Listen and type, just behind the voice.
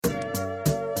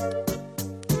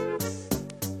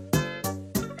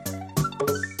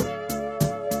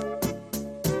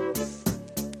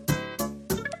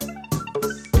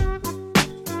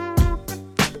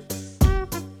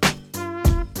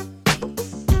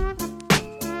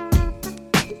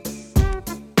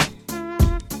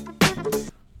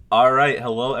All right,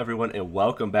 hello everyone, and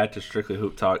welcome back to Strictly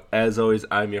Hoop Talk. As always,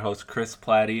 I'm your host Chris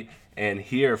Platty, and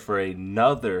here for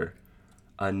another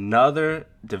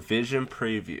division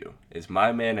preview is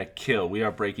my man Akhil. We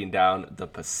are breaking down the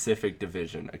Pacific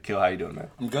Division. Akhil, how you doing, man?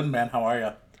 I'm good, man. How are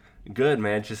you? Good,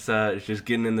 man. Just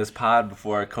getting in this pod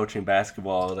before our coaching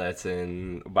basketball. That's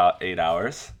in about 8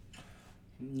 hours.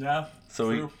 Yeah, So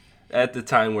we, true. at the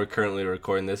time we're currently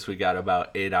recording this, we got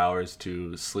about 8 hours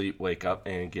to sleep, wake up,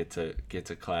 and get to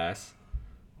class.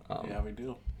 Yeah, we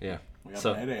do. Yeah. We have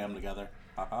So. an 8 a.m. together.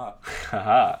 Haha.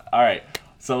 Haha. All right.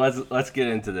 So let's get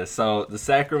into this. So the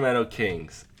Sacramento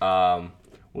Kings.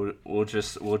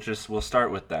 We'll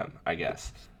start with them, I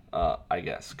guess.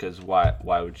 Because why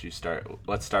would you start?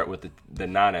 Let's start with the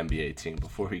non NBA team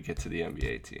before we get to the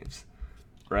NBA teams,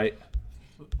 right?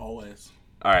 Always.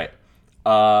 All right.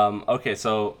 Okay.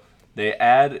 So they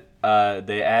add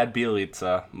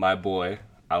Bielitsa, my boy.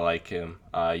 I like him.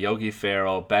 Yogi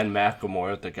Ferrell, Ben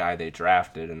McLemore, the guy they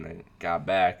drafted and then got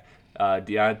back.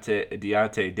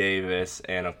 Deontay Davis,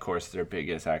 and of course their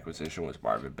biggest acquisition was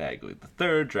Marvin Bagley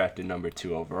III, drafted number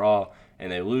 2 overall.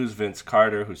 And they lose Vince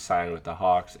Carter, who signed with the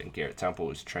Hawks, and Garrett Temple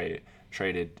was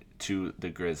traded to the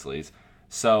Grizzlies.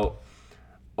 So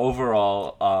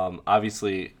overall,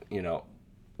 obviously,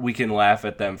 we can laugh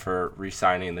at them for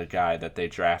re-signing the guy that they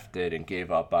drafted and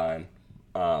gave up on.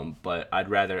 But I'd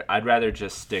rather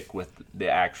just stick with the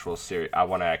actual series. I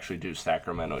want to actually do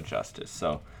Sacramento justice.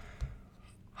 So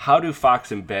how do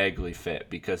Fox and Bagley fit?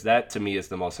 Because that to me is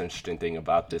the most interesting thing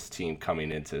about this team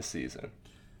coming into the season.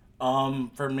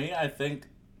 For me, I think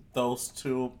those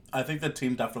two. I think the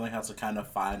team definitely has to kind of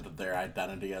find their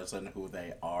identity as in who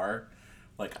they are,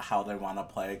 like how they want to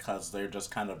play, because they're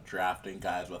just kind of drafting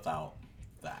guys without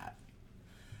that.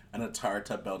 And it's hard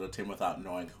to build a team without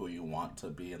knowing who you want to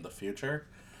be in the future.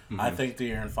 I think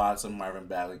De'Aaron Fox and Marvin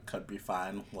Bagley could be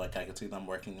fine. Like, I could see them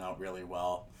working out really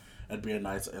well. It'd be a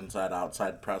nice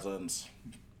inside-outside presence,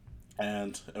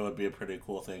 and it would be a pretty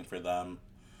cool thing for them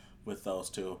with those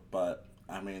two. But,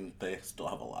 I mean, they still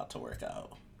have a lot to work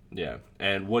out. Yeah.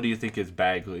 And what do you think is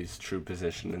Bagley's true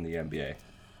position in the NBA?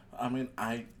 I mean,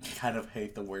 I kind of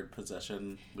hate the word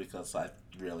position because I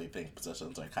really think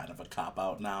positions are kind of a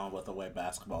cop-out now with the way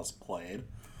basketball's played.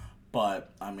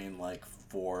 But, I mean, like,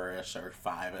 4-ish or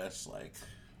 5-ish, like,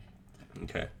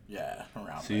 Okay. yeah,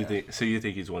 around So there. you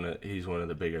think he's one of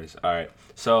the biggest. All right.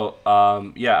 So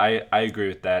yeah, I agree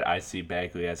with that. I see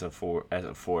Bagley as a 4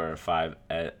 or 5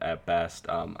 at best.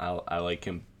 I like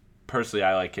him personally.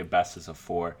 I like him best as a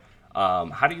 4.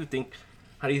 How do you think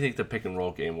the pick and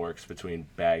roll game works between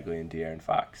Bagley and De'Aaron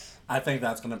Fox? I think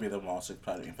that's going to be the most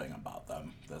exciting thing about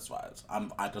them this wise.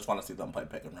 I just want to see them play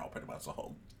pick and roll pretty much the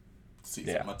whole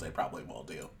season, Yeah. which they probably will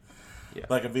do. Yeah.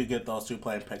 Like, if you get those two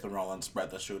playing pick and roll and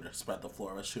spread the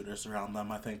floor with shooters around them,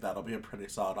 I think that'll be a pretty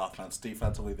solid offense.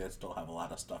 Defensively, they still have a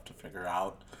lot of stuff to figure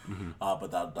out,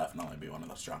 but that'll definitely be one of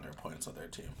the stronger points of their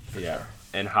team. For Yeah. sure.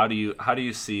 And how do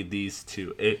you see these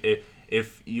two?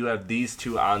 If you have these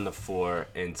two on the floor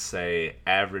and say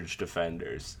average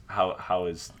defenders,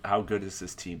 how good is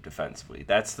this team defensively?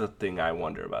 That's the thing I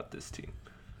wonder about this team.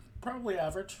 Probably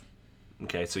average.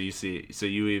 Okay, so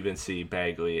you even see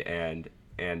Bagley and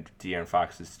De'Aaron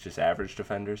Fox as just average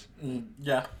defenders?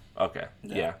 Yeah. Okay,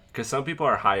 yeah. Because some people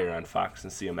are higher on Fox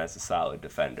and see him as a solid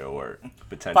defender or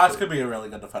potentially. Fox could be a really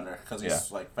good defender because he's,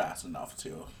 Yeah. like, fast enough,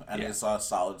 too. And Yeah. he's a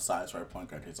solid size for a point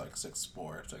guard. He's, like,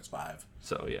 6'4", 6'5".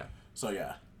 So yeah, So,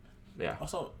 yeah. yeah.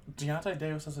 Also, Deontay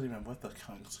Davis isn't even with the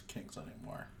Kings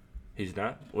anymore. He's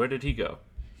not. Where did he go?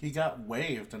 He got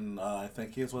waived, and I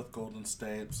think he's with Golden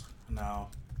State now.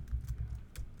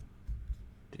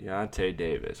 Deontay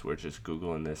Davis. We're just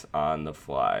googling this on the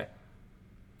fly.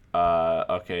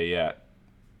 Okay, yeah,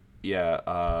 yeah.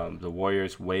 The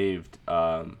Warriors waived.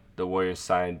 The Warriors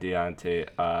signed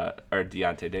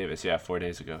Deontay Davis. Yeah, 4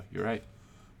 days ago. You're right.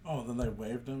 Oh, then they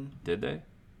waived him? Did they?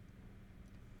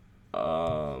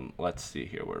 Let's see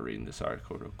here. We're reading this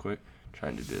article real quick.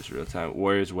 Trying to do this real time.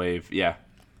 Warriors waive. Yeah,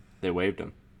 they waived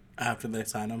him. After they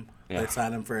signed him? Yeah. They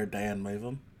signed him for a day and waive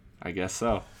him? I guess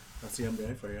so. That's the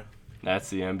NBA for you.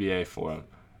 That's the NBA for him.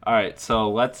 All right,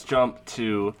 so let's jump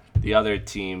to the other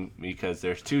team because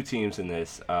there's two teams in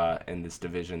this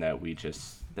division that we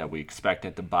expect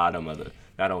at the bottom of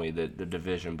not only the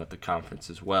division but the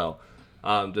conference as well.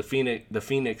 The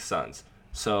Phoenix Suns.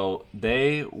 So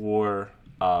they were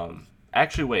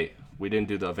actually wait, we didn't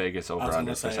do the Vegas over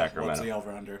under for Sacramento. What's the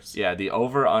over unders? Yeah, the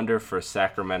over under for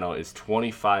Sacramento is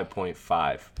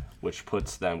 25.5, which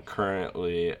puts them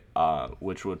currently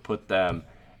which would put them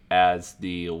as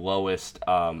the lowest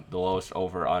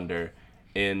over under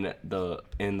in the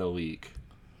league.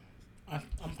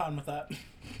 I'm fine with that.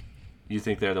 You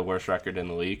think they're the worst record in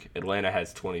the league? Atlanta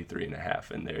has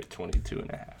 23.5, and they're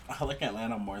 22.5. I like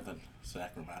Atlanta more than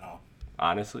Sacramento.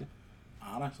 Honestly,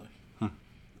 Honestly.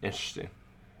 interesting.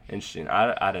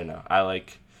 I don't know. I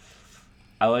like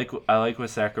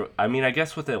with Sacramento. I mean, I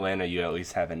guess with Atlanta you at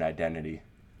least have an identity.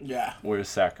 Yeah. Whereas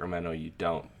Sacramento you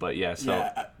don't. But yeah, so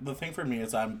Yeah, the thing for me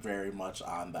is I'm very much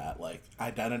on that. Like,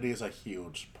 identity is a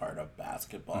huge part of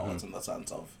basketball. It's in the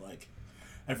sense of, like,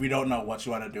 if you don't know what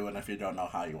you want to do and if you don't know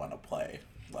how you want to play,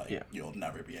 like, Yeah. you'll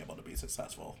never be able to be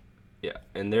successful. yeah,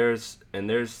 and there's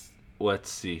let's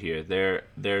see here.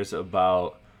 There's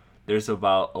about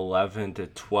 11 to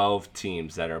 12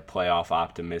 teams that are playoff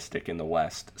optimistic in the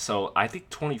West. So I think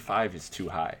 25 is too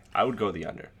high. I would go the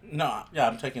under. No, yeah,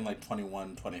 I'm taking, like,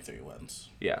 21, 23 wins.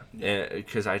 Yeah,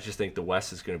 because I just think the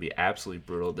West is going to be absolutely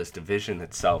brutal. This division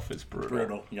itself is brutal.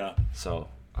 Brutal, yeah. So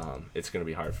it's going to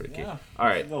be hard for the Kings. Yeah. All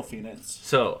right. Go Phoenix.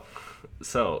 So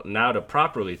now to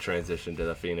properly transition to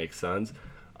the Phoenix Suns.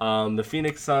 The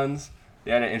Phoenix Suns,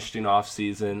 they had an interesting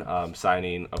offseason,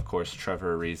 signing, of course,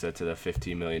 Trevor Ariza to the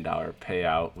 $15 million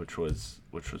payout, which was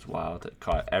wild. It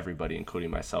caught everybody,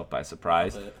 including myself, by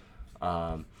surprise.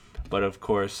 But of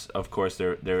course,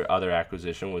 their other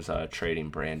acquisition was trading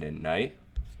Brandon Knight,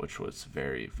 which was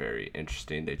very, very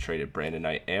interesting. They traded Brandon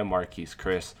Knight and Marquise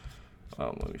Chris.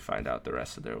 Let me find out the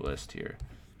rest of their list here.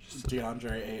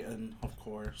 DeAndre Ayton, of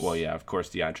course. Well, yeah, of course,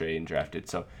 DeAndre Ayton drafted.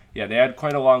 So, yeah, they had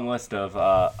quite a long list of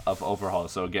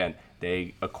overhauls. So, again,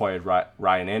 they acquired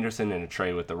Ryan Anderson in a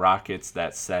trade with the Rockets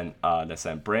that sent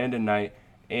Brandon Knight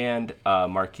and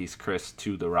Marquise Chris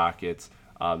to the Rockets.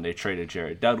 They traded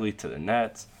Jared Dudley to the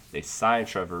Nets. They signed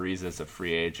Trevor Ariza as a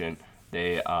free agent.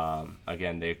 They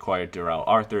acquired Darrell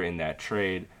Arthur in that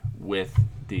trade with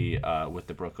the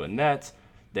Brooklyn Nets.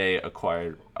 They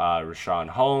acquired Rashawn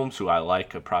Holmes, who I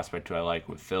like, a prospect who I like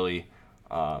with Philly.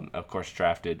 Of course,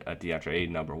 drafted DeAndre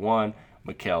Ayton, number 1,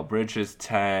 Mikal Bridges,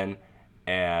 10,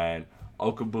 and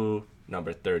Okabu,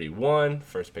 number 31,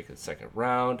 first pick of the second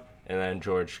round, and then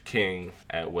George King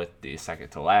with the second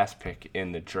to last pick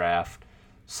in the draft.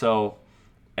 So,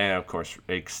 and of course,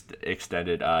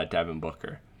 extended Devin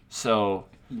Booker. So,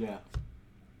 yeah.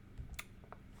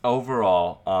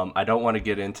 Overall, I don't want to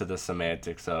get into the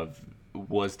semantics of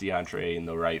was DeAndre Ayton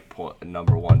the right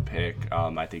number 1 pick.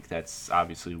 I think that's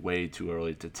obviously way too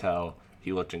early to tell.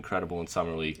 He looked incredible in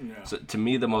Summer League. Yeah. So to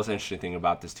me, the most interesting thing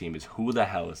about this team is who the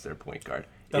hell is their point guard?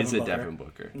 Is it Devin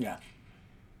Booker? Yeah.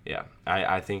 Yeah,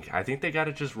 I think they got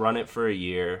to just run it for a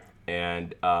year,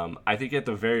 and I think at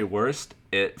the very worst,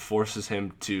 it forces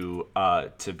him to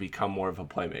become more of a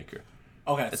playmaker.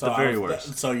 Okay, At so the very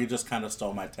worst. So you just kind of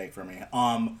stole my take from me.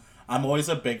 I'm always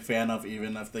a big fan of,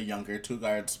 even if the younger two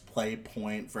guards play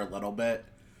point for a little bit.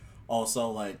 Also,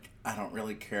 like, I don't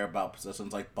really care about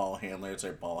positions like ball handlers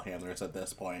at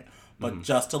this point. But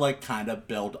just to, like, kind of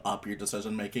build up your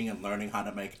decision making and learning how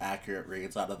to make accurate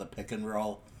reads out of the pick and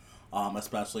roll,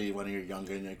 especially when you're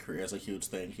younger in your career, is a huge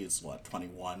thing. He's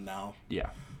 21 now. Yeah.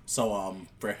 So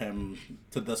for him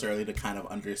to this early to kind of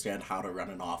understand how to run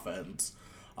an offense,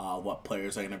 what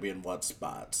players are going to be in what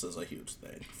spots is a huge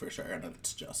thing for sure, and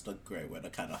it's just a great way to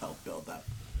kind of help build that,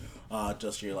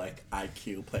 just your like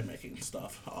IQ playmaking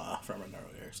stuff from an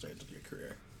earlier stage of your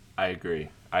career. I agree.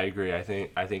 I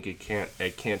think it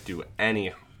can't do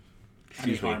any.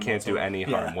 Excuse me. It can't do any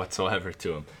harm whatsoever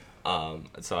to him.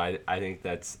 So I think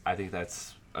that's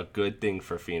a good thing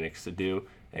for Phoenix to do,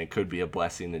 and it could be a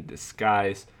blessing in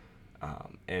disguise.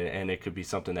 And it could be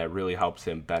something that really helps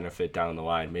him benefit down the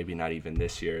line. Maybe not even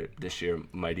this year. This year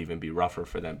might even be rougher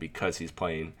for them because he's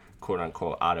playing quote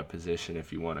unquote out of position,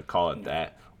 if you want to call it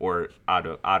that, or out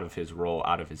of his role,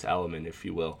 out of his element, if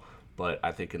you will. But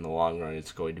I think in the long run,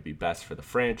 it's going to be best for the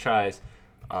franchise.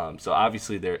 So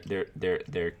obviously,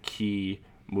 their key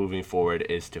moving forward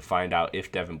is to find out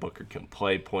if Devin Booker can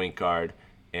play point guard,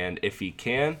 and if he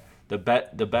can, the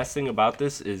best thing about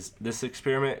this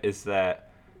experiment is that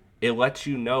it lets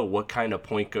you know what kind of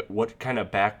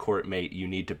backcourt mate you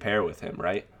need to pair with him,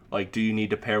 right? Like, do you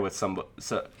need to pair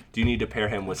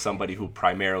him with somebody who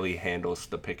primarily handles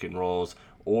the pick and rolls,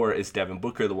 or is Devin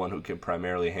Booker the one who can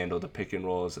primarily handle the pick and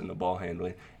rolls and the ball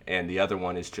handling, and the other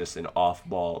one is just an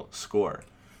off-ball scorer?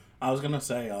 I was gonna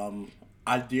say,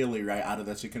 ideally, right out of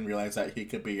this, you can realize that he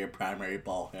could be your primary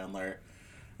ball handler,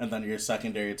 and then your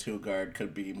secondary two guard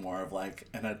could be more of like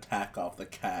an attack off the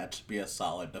catch, be a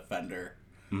solid defender.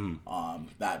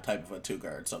 That type of a two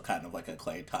guard, so kind of like a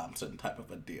Klay Thompson type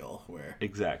of a deal where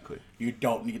Exactly. you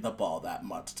don't need the ball that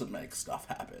much to make stuff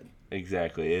happen.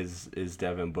 Exactly. Is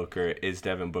Devin Booker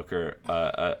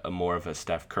a more of a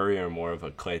Steph Curry or more of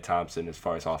a Klay Thompson as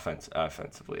far as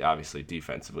offensively? Obviously,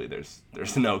 defensively, there's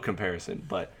no comparison.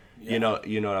 But Yeah.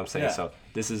 You know what I'm saying. Yeah. So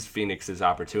this is Phoenix's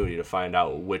opportunity to find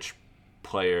out which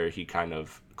player he kind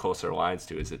of closer aligns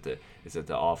to. Is it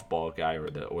the off ball guy or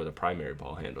the primary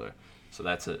ball handler? So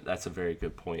that's a very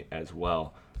good point as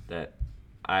well. That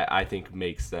I think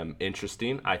makes them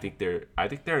interesting. I think they're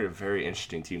a very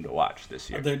interesting team to watch this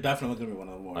year. They're definitely going to be one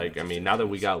of the more. Like, I mean, interesting now that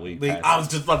teams. we got league I passes, was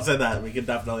just about to say that we could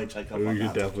definitely check up on we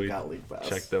that. could definitely We got league pass.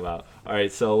 check them out. All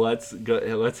right, so let's go.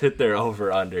 Let's hit their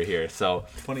over under here. So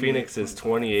 28, Phoenix is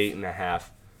 28 and a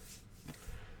half.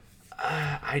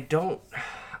 I don't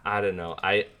know.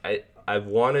 I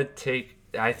want to take.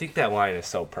 I think that line is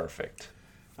so perfect.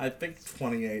 I think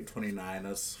 28, 29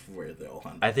 is where they'll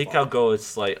hunt. I think I'll go a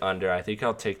slight under. I think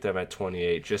I'll take them at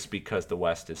 28 just because the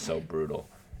West is so brutal.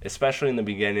 Especially in the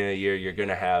beginning of the year, you're going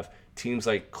to have teams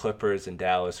like Clippers and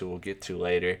Dallas, who we'll get to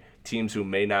later, teams who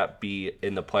may not be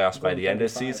in the playoffs by the end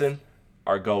of the season,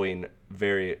 are going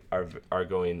to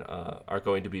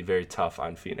be very tough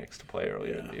on Phoenix to play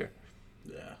earlier in the year.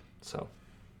 Yeah. So,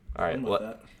 all right, I'm with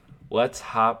that. let's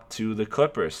hop to the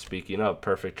Clippers. Speaking of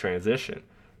perfect transition,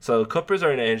 so the Clippers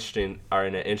are in an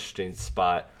interesting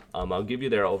spot. I'll give you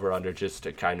their over under just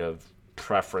to kind of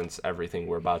preference everything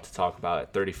we're about to talk about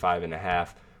at 35 and a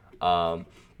half.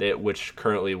 Which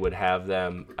currently would have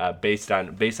them based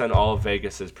on all of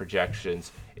Vegas's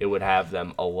projections, it would have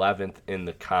them 11th in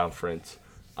the conference.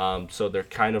 So they're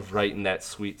kind of right in that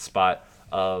sweet spot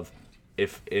of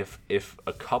if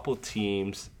a couple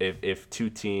teams, if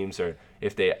two teams, or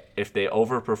if they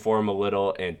overperform a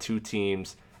little and two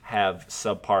teams have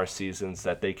subpar seasons,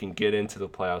 that they can get into the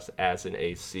playoffs as an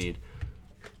 8th seed,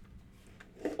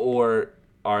 or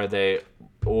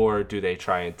do they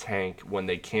try and tank when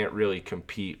they can't really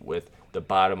compete with the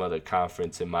bottom of the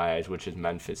conference in my eyes, which is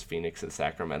Memphis, Phoenix, and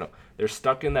Sacramento? They're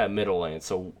stuck in that middle lane.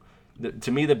 So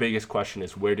to me, the biggest question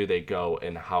is where do they go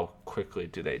and how quickly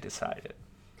do they decide it?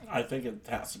 I think it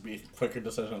has to be a quicker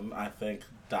decision. I think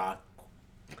Doc.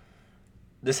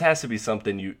 This has to be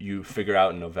something you figure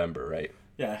out in November, right?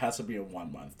 Yeah, it has to be a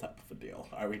 1 month type of a deal.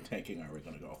 Are we tanking? Or are we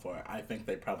going to go for it? I think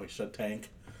they probably should tank.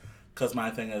 Because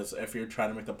my thing is, if you're trying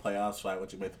to make the playoffs, why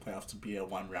would you make the playoffs to be a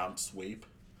 1-round sweep?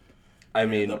 I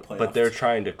mean, but they're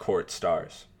trying to court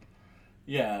stars.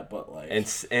 Yeah, but like... And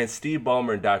Steve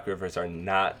Ballmer and Doc Rivers are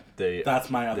not the That's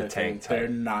my other thing. type. They're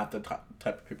not the type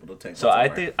of people to tank. So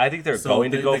whatsoever. I think they're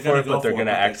going to go for it, but they're going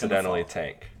to but they're accidentally gonna fall.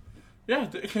 tank. Yeah,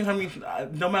 I mean,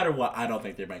 no matter what, I don't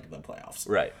think they're making the playoffs.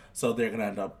 Right. So they're going to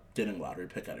end up getting a lottery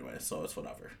pick anyway, so it's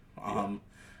whatever.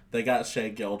 They got Shea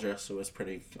Gilgeous, who is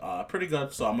pretty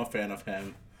good, so I'm a fan of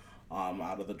him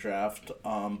out of the draft.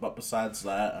 But besides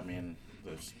that, I mean,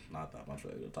 there's not that much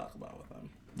really to talk about with them.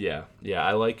 Yeah.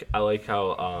 I like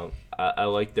how I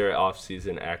like their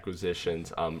offseason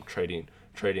acquisitions.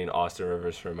 Trading Austin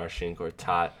Rivers for Marcin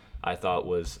Gortat. I thought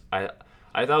was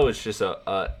just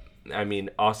I mean,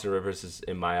 Austin Rivers is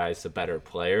in my eyes the better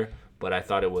player, but I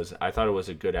thought it was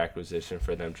a good acquisition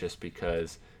for them just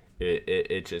because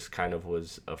it just kind of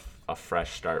was a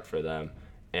fresh start for them.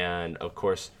 And of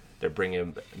course they're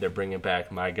bringing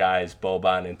back my guys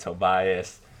Boban and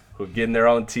Tobias, who are getting their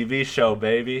own TV show,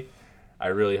 baby. I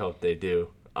really hope they do.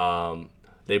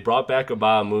 They brought back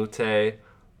Abba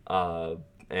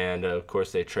and of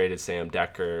course they traded Sam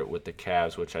Decker with the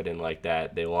Cavs, which I didn't like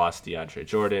that. They lost DeAndre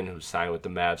Jordan, who signed with the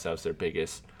Mavs. That was their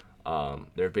biggest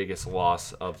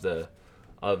loss of the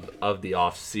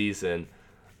off season.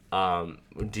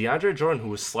 DeAndre Jordan, who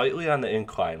was slightly on the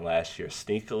incline last year,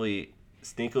 sneakily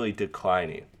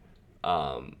declining.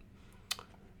 I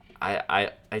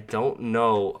don't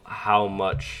know how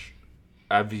much.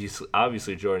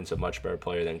 Obviously Jordan's a much better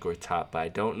player than Gortat, but I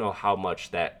don't know how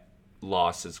much that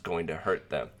loss is going to hurt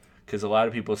them, because a lot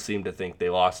of people seem to think they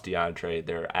lost DeAndre,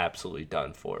 they're absolutely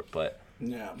done for. But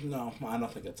yeah, no, I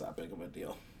don't think it's that big of a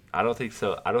deal. I don't think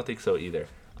so either.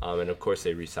 And of course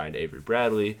they re-signed Avery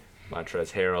Bradley,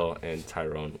 Montrezl Harrell, and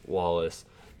Tyrone Wallace.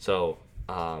 So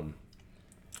I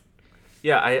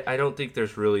don't think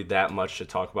there's really that much to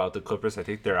talk about the Clippers. I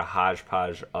think they're a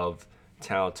hodgepodge of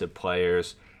talented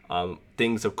players.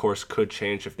 Things, of course, could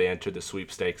change if they enter the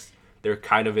sweepstakes. They're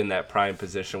kind of in that prime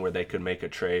position where they could make a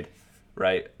trade,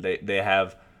 right? They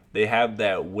have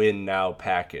that win now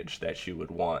package that you would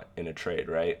want in a trade,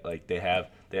 right? Like they have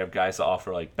guys to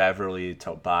offer like Beverly,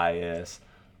 Tobias,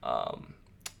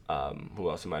 who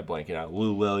else am I blanking out?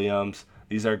 Lou Williams.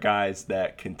 These are guys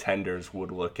that contenders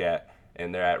would look at,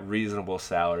 and they're at reasonable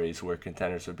salaries where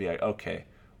contenders would be like, okay,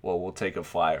 well, we'll take a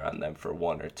flyer on them for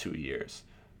 1 or 2 years.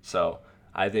 So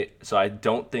I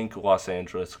don't think Los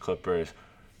Angeles Clippers.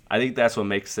 I think that's what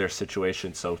makes their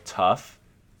situation so tough,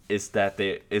 is that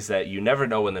you never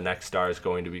know when the next star is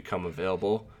going to become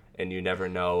available, and you never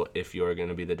know if you're going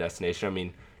to be the destination. I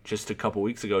mean, just a couple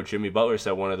weeks ago, Jimmy Butler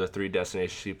said one of the 3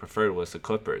 destinations he preferred was the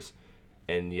Clippers.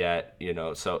 And yet,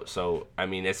 so I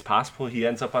mean, it's possible he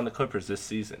ends up on the Clippers this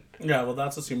season. Yeah, well,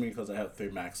 that's assuming because I have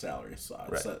 3 max salary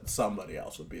slots Right. that somebody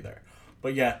else would be there.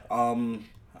 But yeah,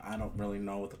 I don't really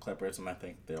know with the Clippers, and I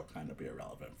think they'll kind of be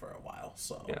irrelevant for a while.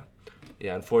 So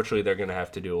Yeah. Unfortunately, they're going to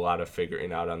have to do a lot of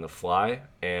figuring out on the fly,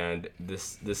 and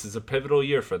this is a pivotal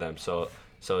year for them. So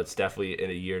it's definitely in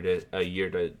a year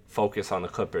to focus on the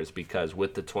Clippers, because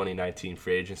with the 2019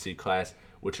 free agency class,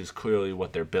 which is clearly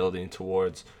what they're building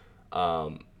towards,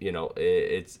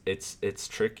 it's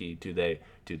tricky. Do they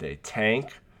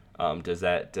tank? Does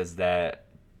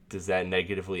that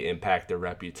negatively impact their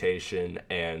reputation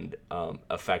and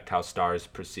affect how stars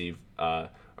perceive or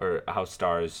how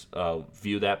stars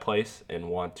view that place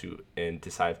and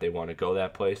decide if they want to go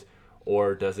that place,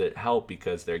 or does it help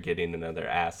because they're getting another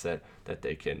asset that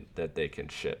they can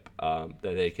ship, that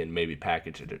they can maybe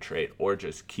package into trade or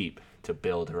just keep to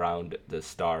build around the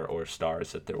star or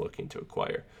stars that they're looking to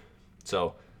acquire.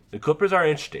 So the Clippers are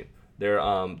interesting. They're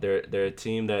a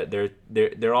team that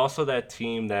they're also that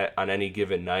team that on any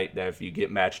given night that if you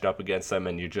get matched up against them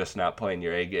and you're just not playing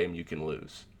your A game, you can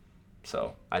lose.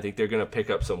 So I think they're going to pick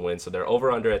up some wins. So they're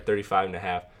over under at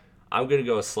 35.5. I'm going to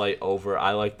go a slight over.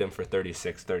 I like them for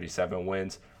 36, 37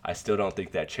 wins. I still don't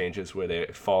think that changes where they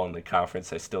fall in the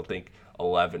conference. I still think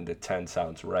 11-10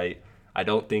 sounds right. I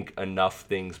don't think enough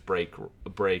things break for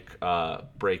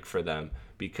them,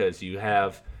 because you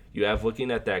have looking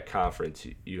at that conference,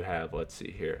 you have, let's see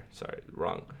here. Sorry,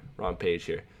 wrong page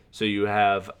here. So you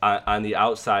have on the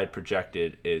outside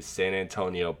projected is San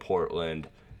Antonio, Portland,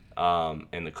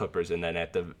 and the Clippers, and then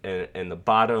at the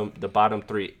bottom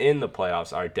 3 in the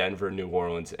playoffs are Denver, New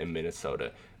Orleans, and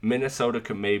Minnesota. Minnesota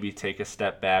could maybe take a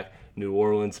step back. New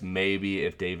Orleans maybe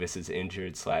if Davis is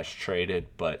injured / traded,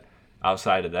 but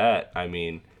outside of that, I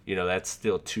mean, that's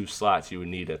still 2 slots. You would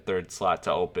need a 3rd slot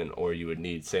to open, or you would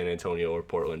need San Antonio or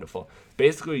Portland to fall.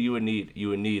 Basically, you would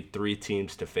need 3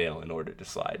 teams to fail in order to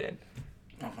slide in.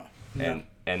 Okay. Yeah.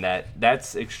 And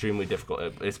that's extremely difficult.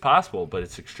 It's possible, but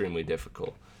it's extremely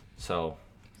difficult. So,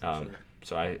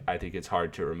 so I think it's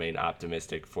hard to remain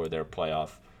optimistic for their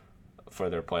playoff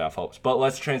hopes. But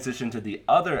let's transition to the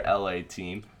other LA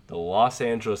team, the Los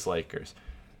Angeles Lakers.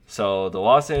 So the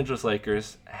Los Angeles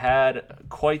Lakers had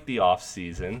quite the off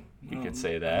season. You could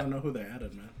say that. I don't know who they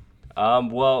added, man.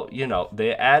 Well,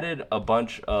 they added a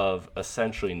bunch of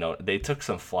they took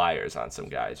some flyers on some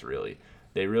guys. Really,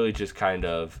 they really just kind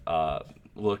of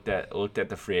looked at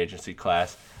the free agency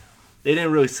class. They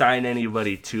didn't really sign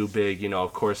anybody too big.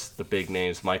 Of course, the big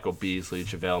names: Michael Beasley,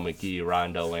 JaVale McGee,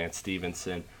 Rondo, Lance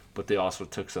Stevenson. But they also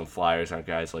took some flyers on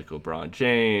guys like LeBron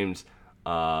James.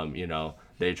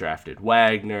 They drafted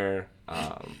Wagner.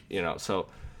 So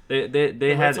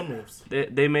they had some moves.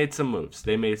 They made some moves.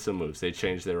 They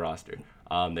changed their roster.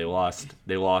 They lost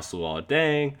Luol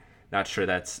Deng. Not sure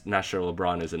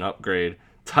LeBron is an upgrade.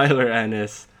 Tyler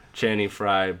Ennis, Channing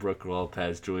Frye, Brooke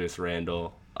Lopez, Julius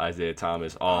Randle, Isaiah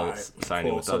Thomas, all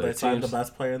signing with other teams. So they signed the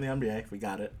best player in the NBA. We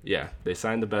got it. Yeah, they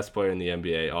signed the best player in the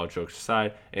NBA, all jokes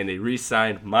aside, and they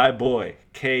re-signed my boy,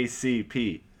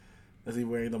 KCP. Is he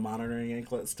wearing the monitoring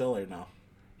anklet still or no?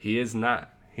 He is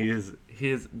not. He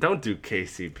is. Don't do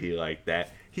KCP like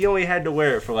that. He only had to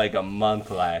wear it for like a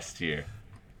month last year.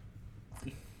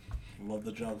 Love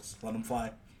the jokes. Let him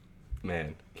fly.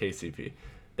 Man, KCP.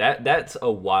 That's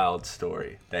a wild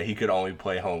story that he could only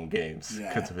play home games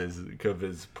because of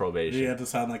his probation. He had to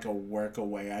sign like a work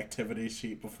away activity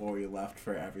sheet before he left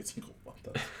for every single one.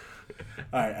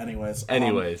 All right. Anyways,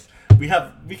 we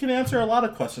can answer a lot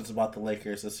of questions about the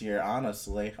Lakers this year.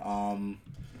 Honestly,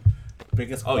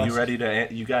 biggest. Oh, you ready to?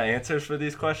 You got answers for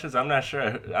these questions? I'm not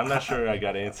sure. I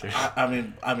got answers. I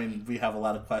mean, we have a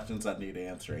lot of questions that need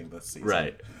answering this season.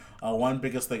 Right. One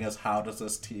biggest thing is, how does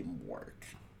this team work?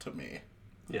 To me.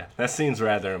 Yeah, that seems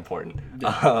rather important.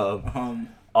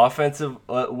 Offensive,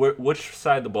 which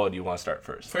side of the ball do you want to start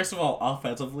first? First of all,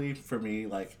 offensively, for me,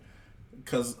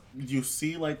 because you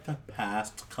see, the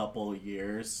past couple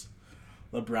years,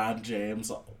 LeBron James,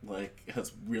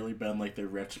 has really been, the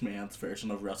rich man's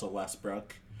version of Russell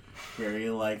Westbrook, where he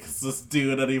likes this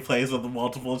dude and he plays with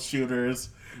multiple shooters,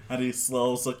 and he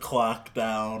slows the clock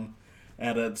down,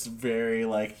 and it's very,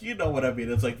 you know what I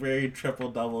mean, it's, very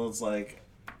triple-double, it's,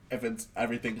 if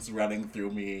everything's running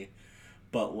through me,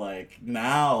 but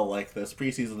now this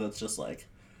preseason it's just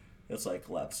it's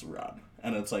let's run,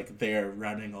 and it's they're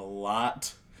running a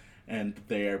lot, and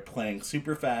they're playing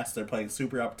super fast, they're playing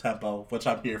super up tempo, which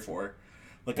I'm here for.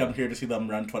 I'm here to see them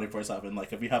run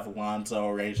 24/7. If you have Alonzo,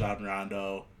 Rajon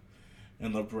Rondo,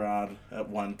 and LeBron at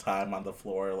one time on the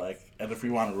floor. And if we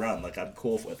want to run, I'm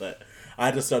cool with it.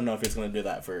 I just don't know if he's going to do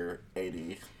that for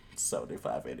 80,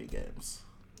 75, 80 games.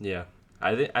 Yeah.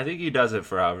 I think he does it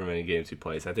for however many games he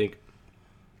plays. I think,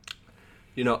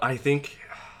 I think,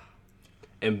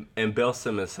 and Bill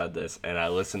Simmons said this, and I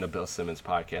listened to Bill Simmons'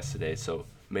 podcast today, so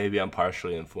maybe I'm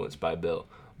partially influenced by Bill.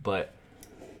 But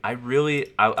I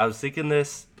was thinking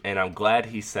this, and I'm glad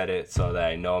he said it so that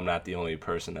I know I'm not the only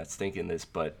person that's thinking this,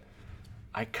 but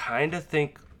I kind of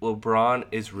think LeBron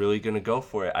is really going to go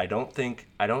for it. I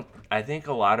think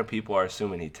a lot of people are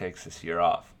assuming he takes this year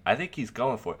off. I think he's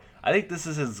going for it. I think this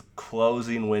is his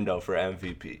closing window for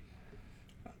MVP.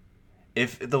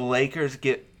 If the Lakers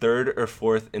get third or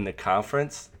fourth in the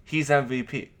conference, he's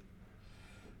MVP.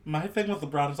 My thing with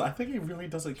LeBron is I think he really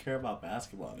doesn't care about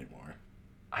basketball anymore.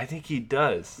 I think he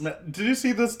does. Did you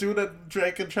see this dude at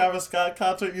Drake and Travis Scott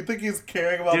concert? You think he's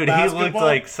caring about basketball? Dude, he looked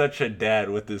like such a dad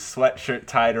with his sweatshirt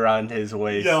tied around his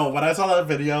waist. Yo, when I saw that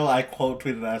video, I quote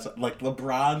tweeted as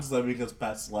LeBron's living his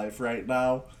best life right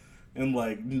now, and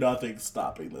nothing's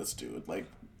stopping this dude.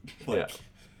 Yeah.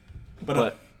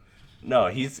 But no,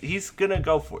 he's gonna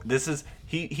go for it. This is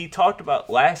he talked about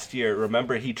last year.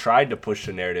 Remember, he tried to push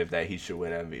the narrative that he should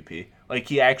win MVP.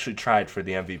 He actually tried for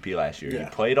the MVP last year. Yeah.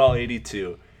 He played all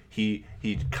 82. He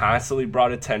constantly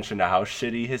brought attention to how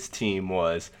shitty his team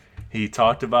was. He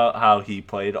talked about how he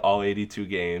played all 82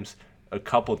 games a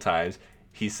couple times.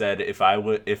 He said if I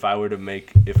were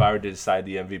to decide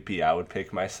the MVP, I would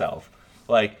pick myself.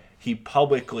 He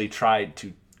publicly tried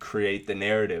to create the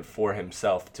narrative for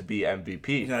himself to be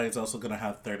MVP. Yeah, he's also going to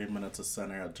have 30 minutes of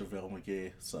center at JaVale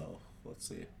McGee, so let's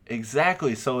see.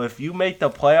 Exactly. So if you make the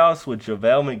playoffs with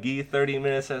JaVale McGee 30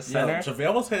 minutes at center... Yeah,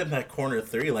 JaVale was hitting that corner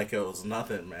three like it was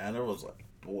nothing, man. It was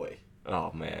boy.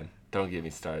 Oh, man. Don't get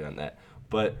me started on that.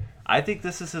 But I think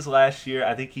this is his last year.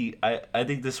 I think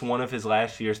this is one of his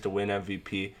last years to win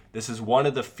MVP. This is one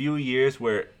of the few years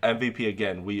where MVP,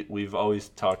 again, we've always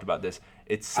talked about this.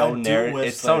 It's so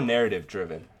narrative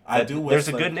driven. There's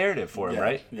a good narrative for him,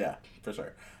 right? Yeah, for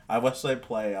sure. I wish they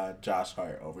play Josh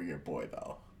Hart over your boy,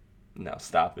 though. No,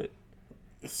 stop it.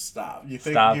 Stop. You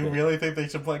really think they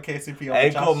should play KCP over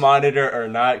Ankle monitor or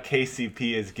not,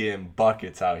 KCP is getting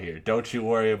buckets out here. Don't you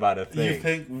worry about a thing. You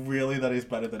think really that he's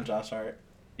better than Josh Hart?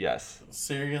 Yes.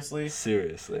 Seriously?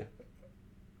 Seriously.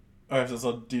 Alright,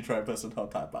 so Detroit Pistons whole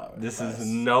time power. This is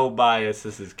no bias.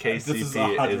 This is KCP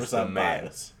is the man.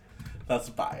 Bias. That's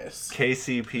bias.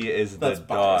 KCP is That's the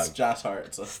bias. dog. Josh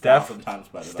Hart's 1,000 times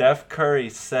better. Steph Curry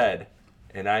said,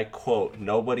 and I quote,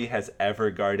 "Nobody has ever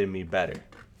guarded me better."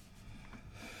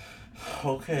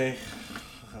 Okay.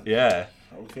 Yeah.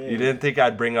 Okay. You didn't think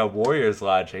I'd bring up Warriors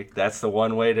logic. That's the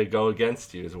one way to go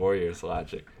against you is Warriors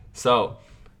logic. So,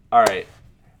 all right.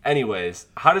 Anyways,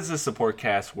 how does this support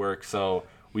cast work? So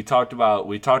we talked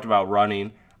about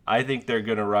running. I think they're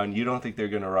gonna run. You don't think they're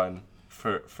gonna run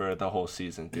for the whole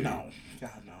season, dude? No.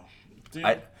 God, no.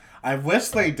 Dude, I wish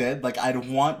they did. I'd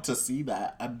want to see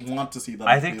that. I'd want to see that.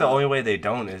 I think the only way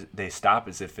they stop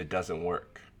is if it doesn't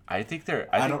work. I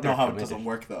don't know how it doesn't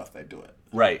work, though, if they do it.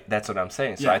 Right. That's what I'm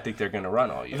saying. So yeah. I think they're going to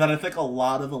run all year. And then I think a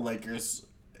lot of the Lakers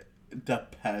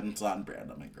depends on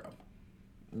Brandon Ingram.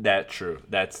 That's true.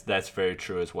 That's very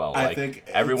true as well. I think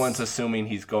everyone's assuming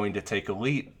he's going to take a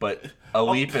leap, but a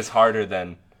leap is harder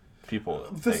than people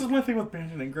This is my thing with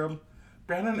Brandon Ingram.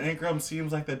 Brandon Ingram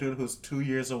seems like the dude who's 2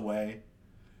 years away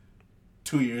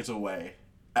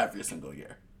every single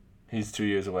year. He's 2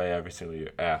 years away every single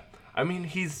year. Yeah. I mean,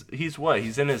 he's what?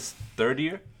 He's in his third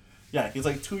year? Yeah, he's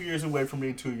 2 years away from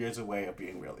being 2 years away of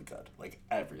being really good.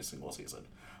 Every single season.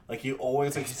 You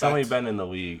always expect... He's only been in the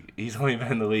league.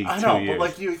 I know, 2 years.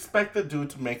 But you expect the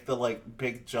dude to make the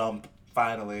big jump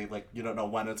finally. You don't know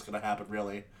when it's going to happen,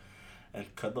 really.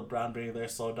 And could LeBron being there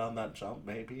slow down that jump?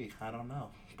 Maybe. I don't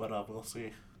know. But we'll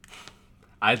see.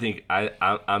 I think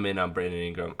I'm in on Brandon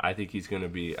Ingram. I think he's gonna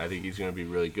be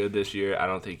really good this year. I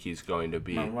don't think he's going to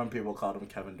be. Remember when people called him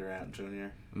Kevin Durant Jr.?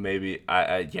 Maybe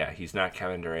he's not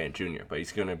Kevin Durant Jr., but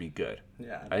he's gonna be good.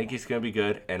 Yeah, I think he's gonna be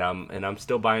good, and I'm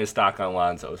still buying stock on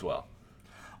Lonzo as well.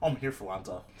 I'm here for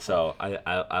Lonzo. So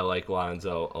I like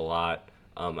Lonzo a lot.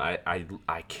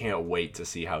 I can't wait to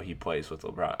see how he plays with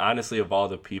LeBron. Honestly, of all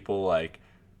the people,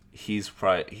 he's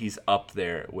up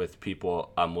there with people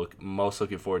I'm most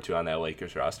looking forward to on that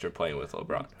Lakers roster playing with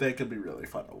LeBron. They could be really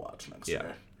fun to watch next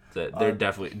year. They're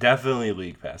definitely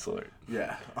league pass alert.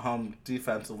 Yeah.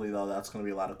 Defensively though, that's going to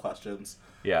be a lot of questions.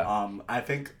 Yeah. I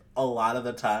think a lot of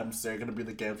the times they're going to be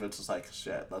the games where it's just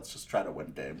shit, let's just try to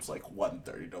win games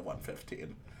 130 to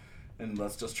 115. and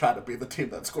let's just try to be the team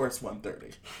that scores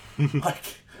 130. Like,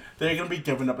 they're going to be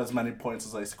giving up as many points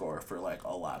as they score for, like,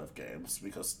 a lot of games.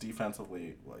 Because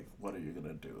defensively, like, what are you going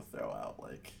to do? Throw out,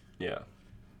 like... Yeah.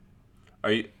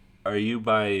 Are you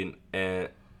buying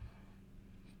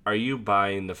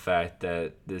the fact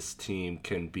that this team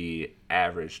can be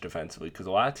average defensively? Because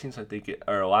a lot of teams,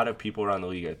 or a lot of people around the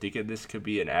league, are thinking this could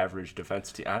be an average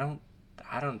defense team.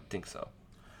 I don't think so.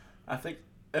 I think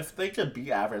if they could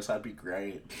be average, that'd be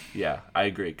great. Yeah, I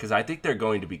agree. Because I think they're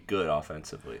going to be good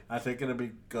offensively. I think it'd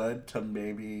be good to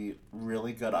maybe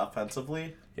really good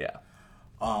offensively. Yeah.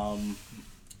 And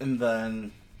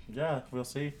then, yeah, we'll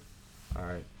see. All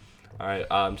right.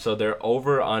 So their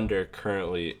over-under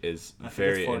currently is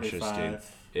very interesting.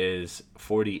 Is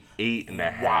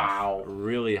 48.5. Wow.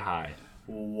 Really high.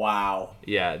 Wow.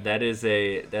 Yeah, that is.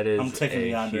 I'm taking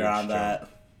the under on that.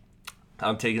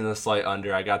 I'm taking the slight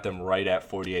under. I got them right at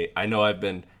 48. I know I've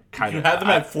been kind of... You had them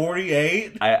at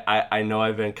 48? I know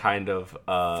I've been kind of...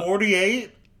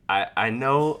 48? I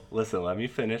know... Listen, let me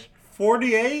finish.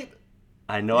 48?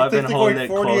 I know I've been holding it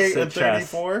close to the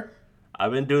chest. 34?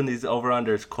 I've been doing these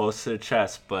over-unders close to the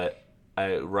chest, but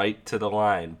right to the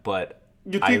line. But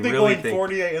you think they're going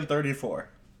 48 and 34?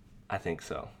 I think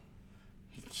so.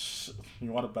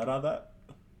 You want to bet on that?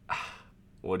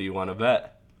 What do you want to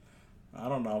bet? I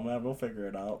don't know, man. We'll figure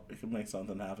it out. We can make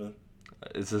something happen.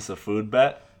 Is this a food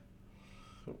bet?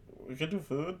 We could do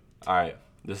food. All right.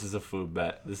 This is a food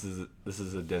bet. This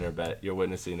is a dinner bet. You're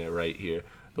witnessing it right here.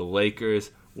 The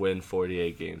Lakers win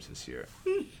 48 games this year.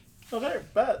 Okay,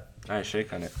 bet. All right,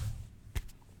 shake on it.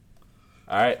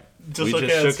 All right. We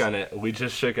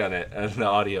just shook on it as the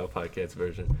audio podcast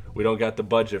version. We don't got the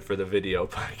budget for the video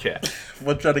podcast.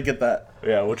 We'll try to get that.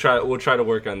 Yeah, we'll try to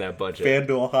work on that budget.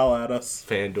 FanDuel, holla at us.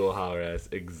 FanDuel, holler at us.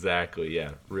 Exactly,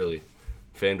 yeah, really.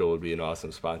 FanDuel would be an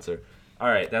awesome sponsor. All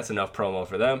right, that's enough promo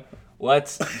for them.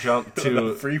 Let's jump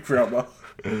to... free promo.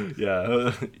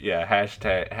 Yeah,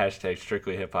 hashtag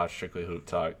strictly hip hop, strictly hoop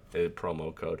talk,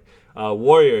 promo code.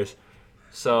 Warriors.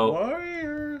 So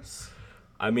Warriors.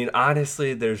 I mean,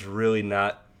 honestly, there's really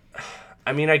not.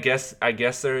 I mean, I guess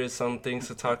there is some things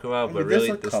to talk about, but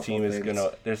really, this team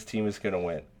is gonna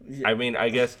win. Yeah. I mean, I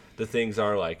guess the things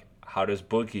are like, how does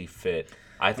Boogie fit?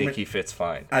 I think he fits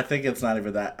fine. I think it's not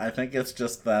even that. I think it's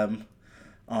just them.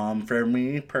 For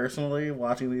me personally,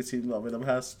 watching these teams over the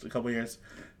past couple years,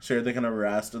 sure they're gonna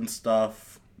rest and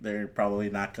stuff. They're probably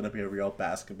not gonna be a real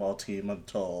basketball team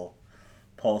until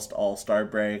post All-Star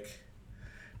break,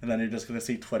 and then you're just gonna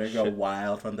see Twitter go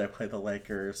wild when they play the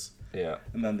Lakers. Yeah.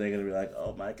 And then they're gonna be like,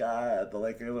 "Oh my God, the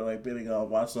Lakers are like beating them.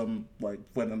 Watch them like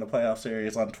win in the playoff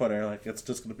series on Twitter." Like it's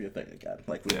just gonna be a thing again.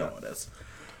 Like we know it is.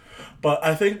 But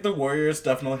I think the Warriors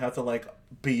definitely have to like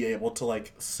be able to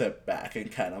like sit back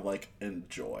and kind of like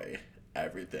enjoy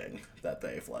everything that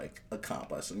they've like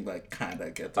accomplished and like kind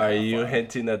of get. Are you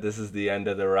hinting that this is the end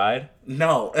of the ride?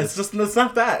 No, it's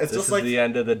not that. It's just like the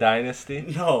end of the dynasty.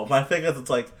 No, my thing is it's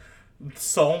like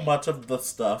so much of the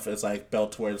stuff is like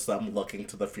built towards them looking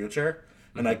to the future,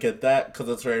 and I get that because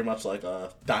it's very much like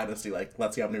a dynasty. Like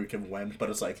let's see how many we can win, but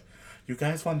it's like you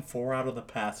guys won 4 out of the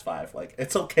past 5. Like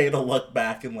it's okay to look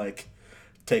back and like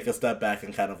take a step back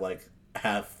and kind of like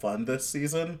have fun this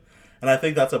season. And I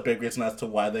think that's a big reason as to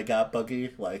why they got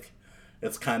Boogie. Like,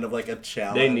 it's kind of like a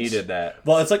challenge. They needed that.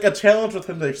 Well, it's like a challenge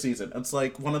within their season. It's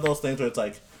like one of those things where it's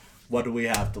like, what do we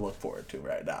have to look forward to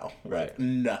right now? Right. Like,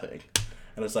 nothing.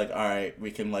 And it's like, all right, we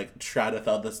can like try to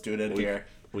throw this dude in here.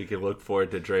 We can look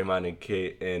forward to Draymond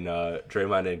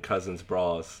and Cousins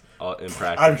brawls in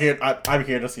practice. I'm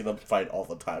here to see them fight all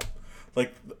the time.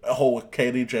 Like, a whole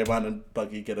KD, Draymond, and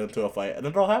Buggy get into a fight, and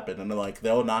it'll happen, and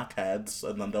they'll knock heads,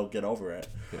 and then they'll get over it.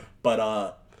 Yeah.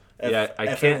 But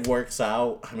if it works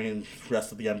out, I mean,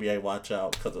 rest of the NBA, watch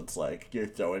out, because it's like you're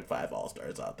throwing 5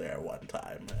 All-Stars out there at one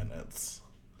time, and it's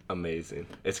amazing.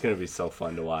 It's gonna be so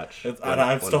fun to watch. And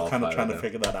I'm still kind of trying to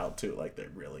figure that out too. Like they're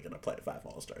really gonna play 5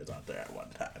 All-Stars out there at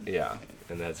one time. Yeah,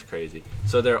 and that's crazy.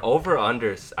 So they're over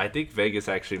under. I think Vegas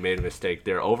actually made a mistake.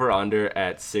 They're over under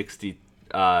at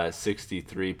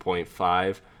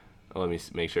 63.5. Let me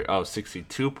make sure. Oh,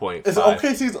 62.5. Is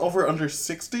OKC's over under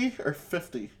 60 or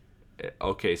 50?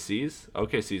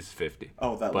 OKC's 50.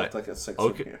 Oh, that looked like a 6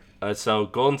 here. So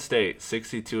Golden State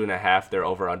 62.5. They're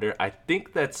over under. I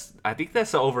think that's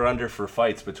the over under for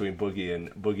fights between Boogie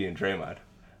and Draymond.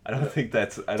 I don't think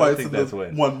that's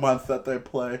win. 1 month that they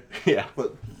play. Yeah.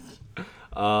 But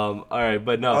all right,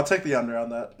 but no. I'll take the under on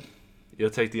that. You'll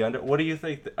take the under. What do you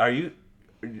think? Are you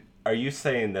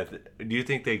saying that? Do you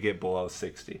think they get below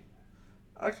 60?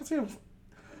 I can see them.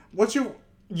 Would you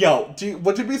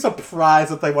be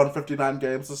surprised if they won 59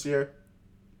 games this year?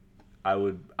 I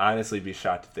would honestly be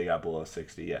shocked if they got below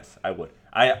 60. Yes, I would.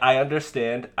 I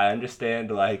understand.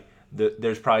 Like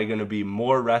there's probably going to be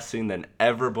more resting than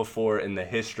ever before in the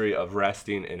history of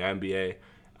resting in NBA.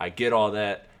 I get all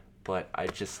that, but I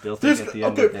just still think at the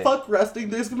end of the day, fuck resting.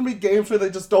 There's gonna be games where they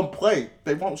just don't play.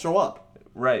 They won't show up.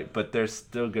 right? But they're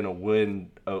still going to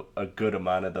win a good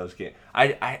amount of those games.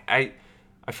 I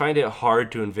find it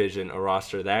hard to envision a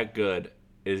roster that good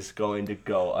is going to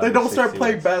go. They don't start 60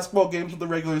 playing wins. basketball games in the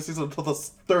regular season until the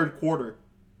third quarter.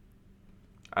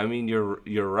 I mean,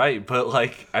 you're right, but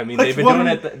like, I mean, Like, they've been what doing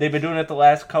are it. They've been doing it the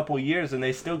last couple years, and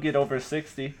they still get over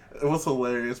 60. It was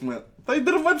hilarious, man. They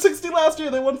didn't win 60 last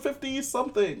year. They won 50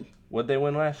 something. What'd they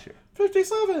win last year?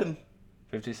 57.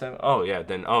 57. Oh yeah,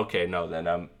 then okay, no,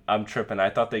 then I'm tripping. I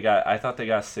thought they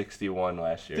got 61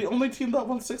 last year. The only team that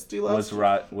won 60 last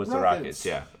year Was the Rockets?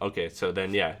 Yeah. Okay, so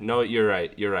then yeah, no, you're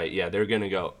right. Yeah, they're gonna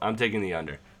go. I'm taking the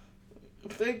under.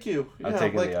 Thank you. I'm Yeah,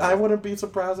 taking like the under. I wouldn't be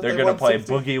surprised if They're they gonna won play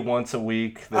 60. Boogie once a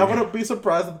week. I wouldn't be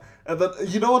surprised. And then,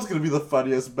 you know what's going to be the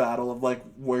funniest battle of, like,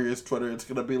 Warriors Twitter? It's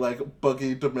going to be, like,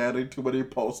 Boogie demanding too many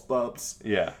post-ups.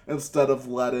 Yeah. Instead of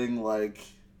letting, like,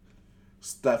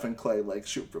 Steph and Clay, like,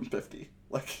 shoot from 50.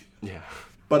 Like, Yeah.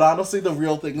 but honestly, the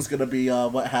real thing is going to be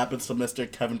what happens to Mr.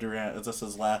 Kevin Durant. Is this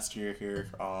his last year here?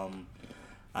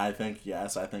 I think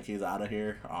he's out of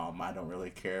here. I don't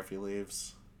really care if he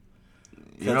leaves.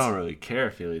 You don't really care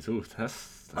if he leaves. Ooh,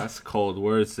 that's cold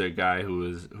words to a guy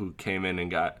who came in and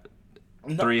got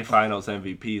 3 Finals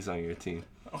MVPs on your team.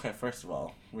 Okay, first of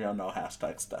all, we all know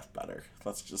hashtag Steph better.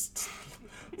 Let's just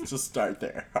start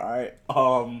there. All right.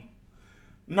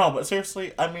 No, but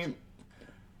seriously, I mean,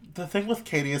 the thing with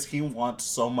Katie is he wants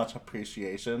so much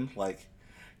appreciation. Like,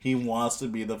 he wants to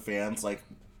be the fans' like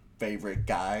favorite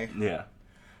guy. Yeah.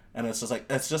 And it's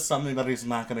just something that he's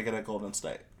not gonna get at Golden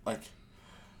State. Like,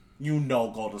 you know,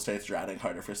 Golden State's drowning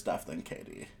harder for Steph than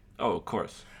KD. Oh, of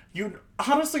course.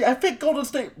 Honestly, I think Golden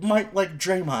State might like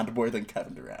Draymond more than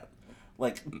Kevin Durant,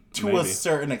 like to a Maybe.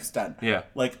 certain extent. Yeah.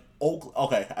 Like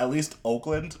at least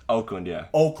Oakland. Oakland, yeah.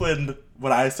 Oakland,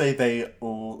 when I say they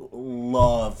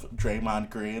love Draymond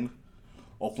Green,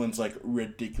 Oakland's like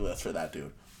ridiculous for that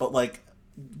dude. But like,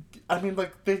 I mean,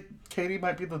 like Katie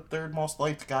might be the third most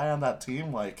liked guy on that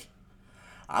team. Like,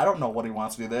 I don't know what he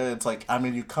wants to do there. It's like, I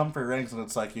mean, you come for rings and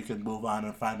it's like you can move on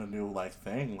and find a new like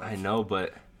thing. Like, I know,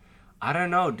 but I don't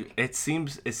know. It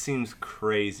seems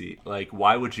crazy. Like,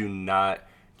 why would you not?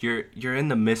 You're in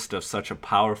the midst of such a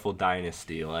powerful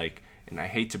dynasty. Like, and I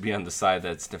hate to be on the side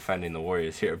that's defending the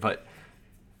Warriors here, but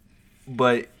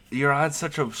you're on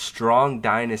such a strong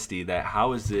dynasty that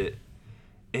how is it?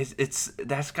 It's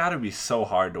that's got to be so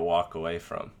hard to walk away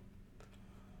from.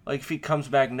 Like, if he comes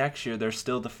back next year, they're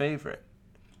still the favorite.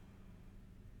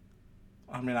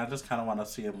 I mean, I just kind of want to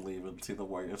see him leave and see the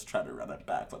Warriors try to run it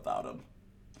back without him.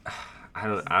 I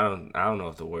don't know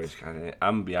if the Warriors got it in.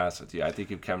 I'm gonna be honest with you. I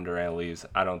think if Kevin Durant leaves,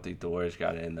 I don't think the Warriors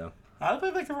got it in though. I don't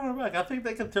think they can run it back. I think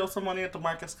they can throw some money at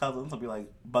DeMarcus Cousins and be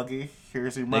like, Buggy,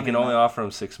 here's your money. They can only offer him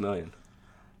 $6 million.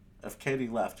 If Katie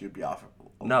left, you'd be off.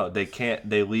 No, they can't.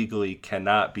 They legally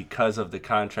cannot because of the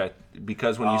contract.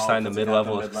 Because when you sign the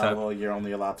mid-level, you're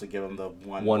only allowed to give him the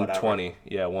 120. Whatever.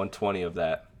 Yeah, 120 of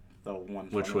that. The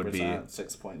 120%, Which would be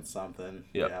 6 point something.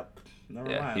 Yep.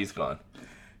 Never Yeah, mind. he's gone.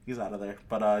 He's out of there.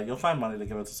 But you'll find money to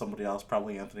give it to somebody else,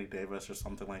 probably Anthony Davis or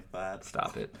something like that.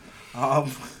 Stop it.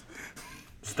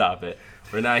 Stop it.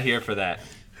 We're not here for that.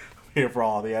 Here for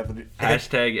all the Anthony.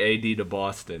 Hashtag AD to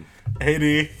Boston.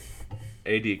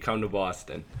 AD, come to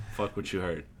Boston. Fuck what you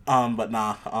heard. But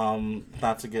nah.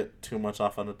 Not to get too much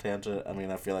off on a tangent. I mean,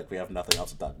 I feel like we have nothing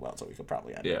else to talk about, so we could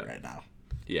probably end it right now.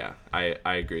 Yeah, I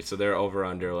agree. So they're over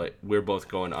under, like, we're both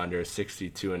going under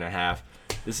 62.5.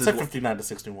 This is 59 to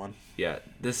 61. Yeah,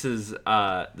 this is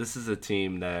a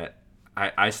team that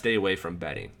I stay away from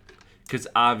betting, because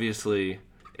obviously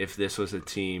if this was a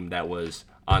team that was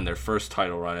on their first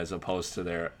title run as opposed to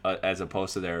their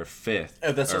fifth,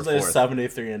 If this was a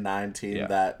 73-9 team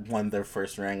that won their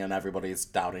first ring and everybody's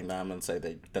doubting them and say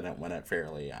they didn't win it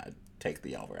fairly, I'd take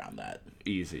the over on that.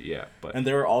 Easy, yeah. And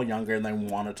they were all younger and they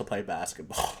wanted to play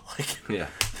basketball. Like, yeah,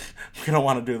 we don't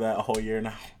want to do that a whole year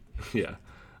now. Yeah.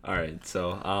 All right,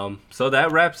 so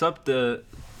that wraps up the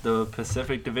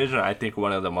Pacific Division. I think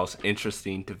one of the most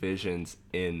interesting divisions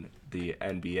in the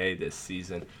NBA this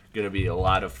season. Going to be a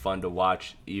lot of fun to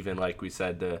watch. Even like we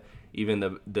said, the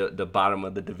bottom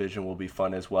of the division will be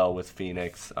fun as well with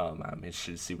Phoenix. I'm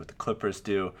interested to see what the Clippers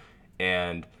do,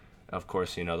 and of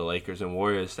course, the Lakers and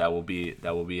Warriors. That will be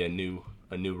a new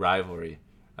rivalry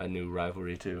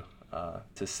to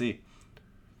see.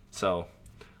 So.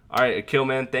 All right, Akhil,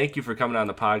 man, thank you for coming on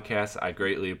the podcast. I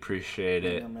greatly appreciate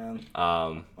it. Yeah,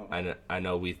 man. I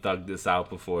know we thugged this out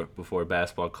before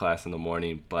basketball class in the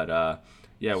morning, but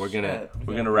yeah, we're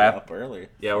gonna wrap up early.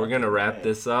 Yeah, we're gonna wrap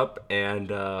this up, and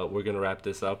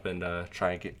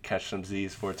try and catch some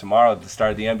Z's for tomorrow, the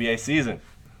start of the NBA season.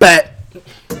 Bet.